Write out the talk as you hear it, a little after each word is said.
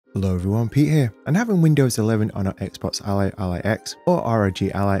Hello everyone, Pete here, and having Windows 11 on our Xbox Ally, Ally X, or ROG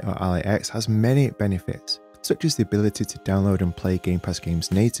Ally or Ally X has many benefits, such as the ability to download and play Game Pass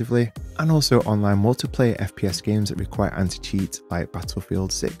games natively, and also online multiplayer FPS games that require anti-cheat like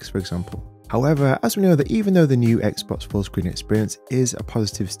Battlefield 6 for example. However, as we know that even though the new Xbox full screen experience is a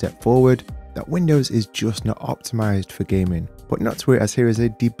positive step forward, that Windows is just not optimized for gaming. But not to worry, as here is a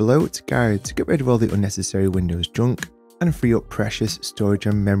debloat guide to get rid of all the unnecessary Windows junk and free up precious storage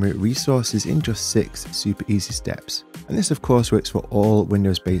and memory resources in just 6 super easy steps. And this of course works for all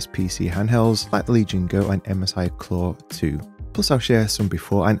Windows-based PC handhelds like the Legion Go and MSI Claw 2. Plus I'll share some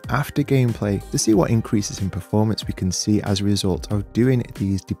before and after gameplay to see what increases in performance we can see as a result of doing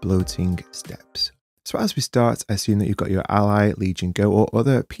these debloating steps. So as we start, I assume that you've got your Ally, Legion Go or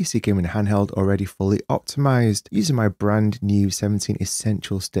other PC gaming handheld already fully optimized using my brand new 17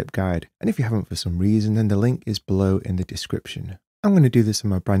 essential step guide. And if you haven't for some reason, then the link is below in the description. I'm going to do this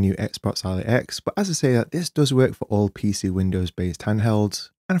on my brand new Xbox Ally X, but as I say that this does work for all PC Windows based handhelds.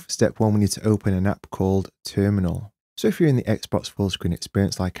 And for step 1 we need to open an app called Terminal. So if you're in the Xbox full screen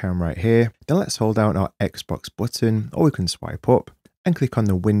experience like I am right here, then let's hold down our Xbox button or we can swipe up and click on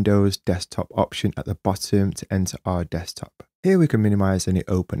the Windows desktop option at the bottom to enter our desktop. Here we can minimize any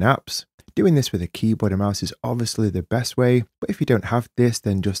open apps. Doing this with a keyboard and mouse is obviously the best way, but if you don't have this,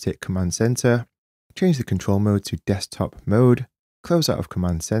 then just hit Command Center, change the control mode to desktop mode, close out of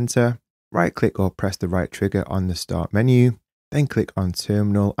Command Center, right click or press the right trigger on the start menu, then click on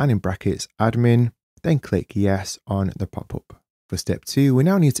Terminal and in brackets admin, then click yes on the pop-up. For step 2, we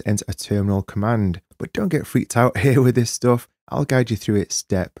now need to enter a terminal command, but don't get freaked out here with this stuff. I'll guide you through it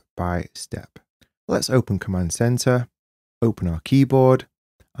step by step. Let's open Command Center, open our keyboard,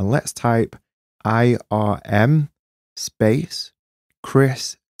 and let's type IRM space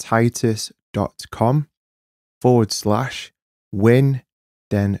christitus.com/win,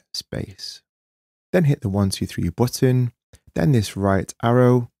 then space. Then hit the 1, 2, 3 button, then this right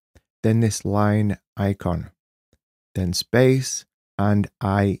arrow, then this line icon, then space and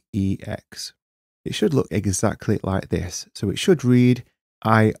IEX. It should look exactly like this. So it should read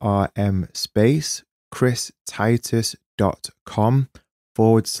IRM space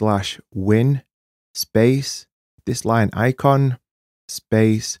christitus.com/win space this line icon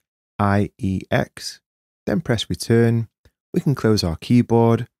space IEX. Then press return. We can close our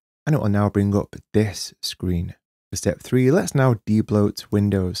keyboard and it will now bring up this screen. For step 3, let's now debloat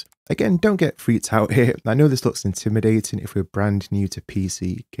Windows. Again, don't get freaked out here. I know this looks intimidating if we're brand new to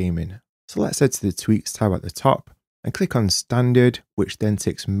PC gaming. So let's head to the tweaks tab at the top and click on standard, which then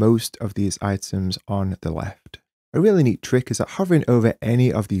ticks most of these items on the left. A really neat trick is that hovering over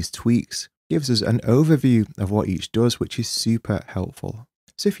any of these tweaks gives us an overview of what each does, which is super helpful.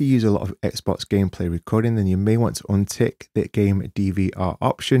 So if you use a lot of Xbox gameplay recording, then you may want to untick the game DVR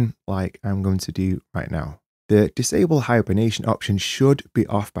option like I'm going to do right now. The disable hibernation option should be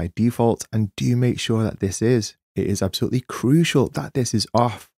off by default, and do make sure that this is. It is absolutely crucial that this is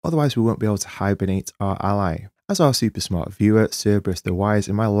off, otherwise we won't be able to hibernate our ally. As our super smart viewer, Cerberus the Wise,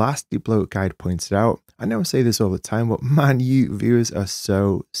 in my last debloat guide pointed out, I know I say this all the time, but man, you viewers are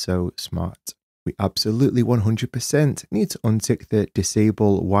so smart. We absolutely 100% need to untick the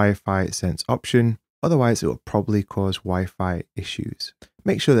disable Wi-Fi sense option, otherwise it will probably cause Wi-Fi issues.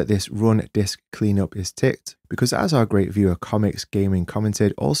 Make sure that this run disk cleanup is ticked, because as our great viewer Comics Gaming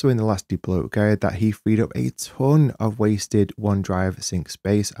commented also in the last debloat guide that he freed up a ton of wasted OneDrive sync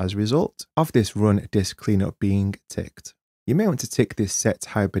space as a result of this run disk cleanup being ticked. You may want to tick this set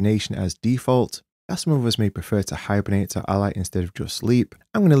hibernation as default, as some of us may prefer to hibernate our ally instead of just sleep.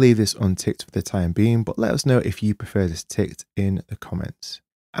 I'm going to leave this unticked for the time being, but let us know if you prefer this ticked in the comments.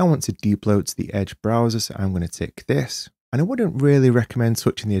 I want to debloat the Edge browser, so I'm going to tick this. And I wouldn't really recommend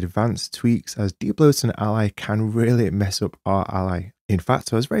touching the advanced tweaks as debloating an ally can really mess up our ally. In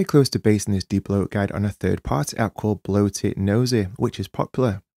fact, I was very close to basing this debloat guide on a third-party app called Bloat It Nosy, which is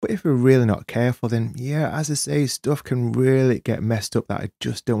popular. But if we're really not careful, then yeah, as I say, stuff can really get messed up that I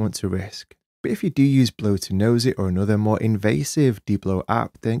just don't want to risk. But if you do use Bloat It Nosy or another more invasive debloat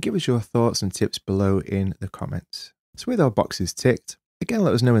app, then give us your thoughts and tips below in the comments. So with our boxes ticked, again,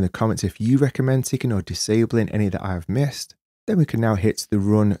 let us know in the comments if you recommend ticking or disabling any that I've missed. Then we can now hit the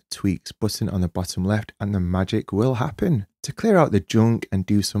Run Tweaks button on the bottom left and the magic will happen. To clear out the junk and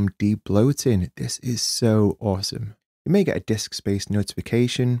do some debloating, this is so awesome. You may get a disk space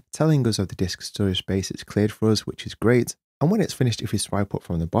notification telling us of the disk storage space it's cleared for us, which is great. And when it's finished, if we swipe up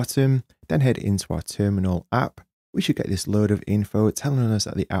from the bottom, then head into our terminal app, we should get this load of info telling us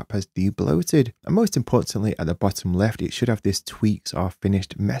that the app has debloated. And most importantly, at the bottom left, it should have this tweaks are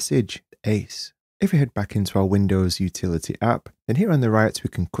finished message, ace. If we head back into our Windows utility app, then here on the right we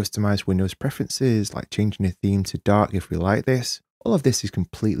can customize Windows preferences, like changing the theme to dark if we like this. All of this is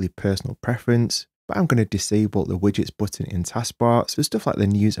completely personal preference, but I'm going to disable the widgets button in taskbar, so stuff like the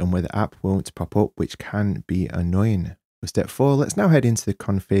news and weather app won't pop up, which can be annoying. For step 4, let's now head into the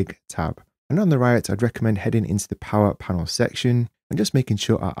config tab. And on the right, I'd recommend heading into the power panel section and just making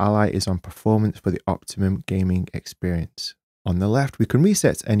sure our Ally is on performance for the optimum gaming experience. On the left, we can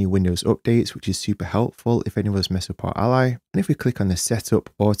reset any Windows updates, which is super helpful if any of us mess up our Ally. And if we click on the setup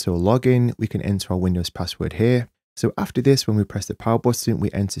auto login, we can enter our Windows password here. So after this, when we press the power button,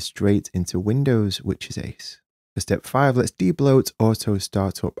 we enter straight into Windows, which is ace. For step 5, let's debloat auto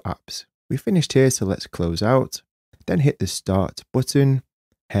startup apps. We finished here, so let's close out. Then hit the start button,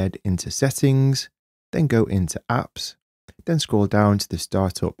 head into settings, then go into apps, then scroll down to the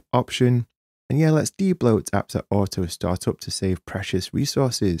startup option. And yeah, let's debloat apps that auto start up to save precious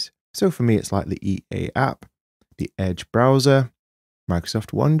resources. So for me, it's like the EA app, the Edge browser,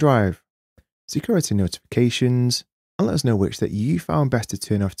 Microsoft OneDrive, security notifications, and let us know which that you found best to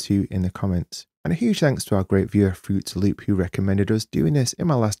turn off to in the comments. And a huge thanks to our great viewer Fruit Loop, who recommended us doing this in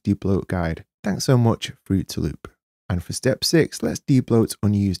my last debloat guide. Thanks so much, Fruit Loop. And for step 6, let's debloat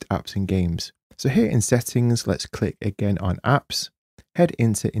unused apps and games. So here in settings, let's click again on apps, head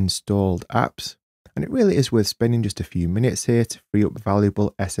into installed apps, and it really is worth spending just a few minutes here to free up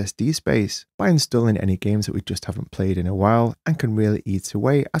valuable SSD space by installing any games that we just haven't played in a while and can really eat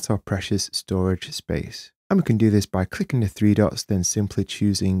away at our precious storage space. And we can do this by clicking the 3 dots, then simply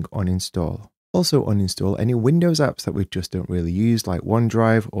choosing uninstall. Also uninstall any Windows apps that we just don't really use, like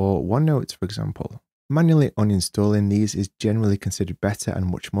OneDrive or OneNote, for example. Manually uninstalling these is generally considered better and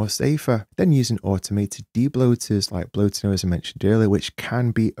much more safer than using automated debloaters like Bloatino, as I mentioned earlier, which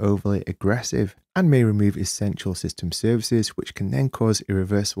can be overly aggressive and may remove essential system services, which can then cause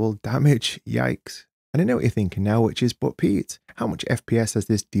irreversible damage. Yikes. And I know what you're thinking now, which is, but Pete, how much FPS has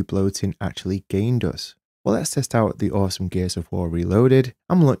this debloating actually gained us? Well, let's test out the awesome Gears of War Reloaded.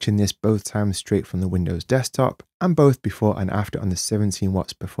 I'm launching this both times straight from the Windows desktop, and both before and after on the 17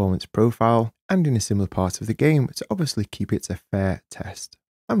 watts performance profile, and in a similar part of the game to obviously keep it a fair test.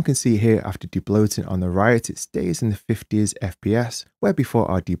 And we can see here after debloating on the right, it stays in the 50s FPS, where before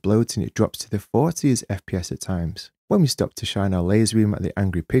our debloating it drops to the 40s FPS at times. When we stop to shine our laser beam at the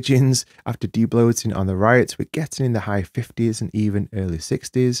angry pigeons, after debloating on the right, we're getting in the high 50s and even early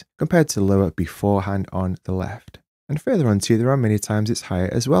 60s, compared to lower beforehand on the left. And further on too, there are many times it's higher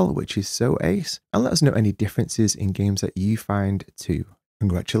as well, which is so ace. And let us know any differences in games that you find too.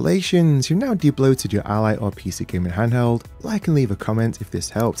 Congratulations, you've now debloated your Ally or PC gaming handheld. Like and leave a comment if this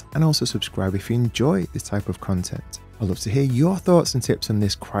helped, and also subscribe if you enjoy this type of content. I'd love to hear your thoughts and tips on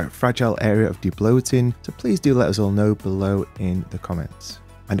this quite fragile area of debloating, so please do let us all know below in the comments.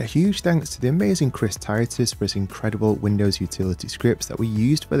 And a huge thanks to the amazing Chris Titus for his incredible Windows utility scripts that we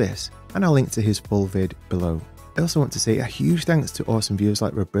used for this, and I'll link to his full vid below. I also want to say a huge thanks to awesome viewers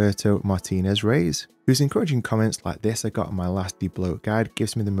like Roberto Martinez Reyes, whose encouraging comments like this I got on my last debloat guide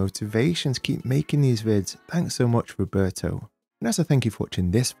gives me the motivation to keep making these vids. Thanks so much, Roberto. And as a thank you for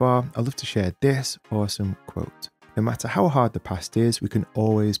watching this far, I'd love to share this awesome quote. No matter how hard the past is, we can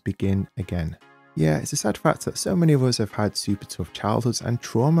always begin again. Yeah, it's a sad fact that so many of us have had super tough childhoods and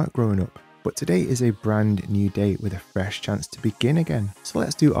trauma growing up, but today is a brand new day with a fresh chance to begin again. So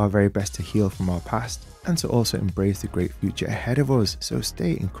let's do our very best to heal from our past and to also embrace the great future ahead of us. So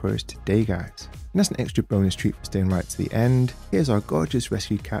stay encouraged today, guys. And as an extra bonus treat for staying right to the end, here's our gorgeous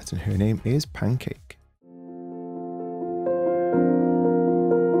rescued cat, and her name is Pancake.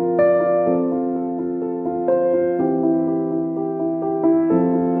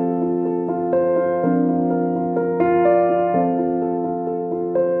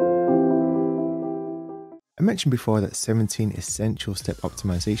 I mentioned before that 17 essential step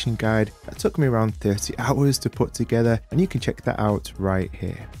optimization guide that took me around 30 hours to put together, and you can check that out right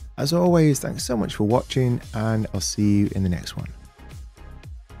here. As always, thanks so much for watching, and I'll see you in the next one.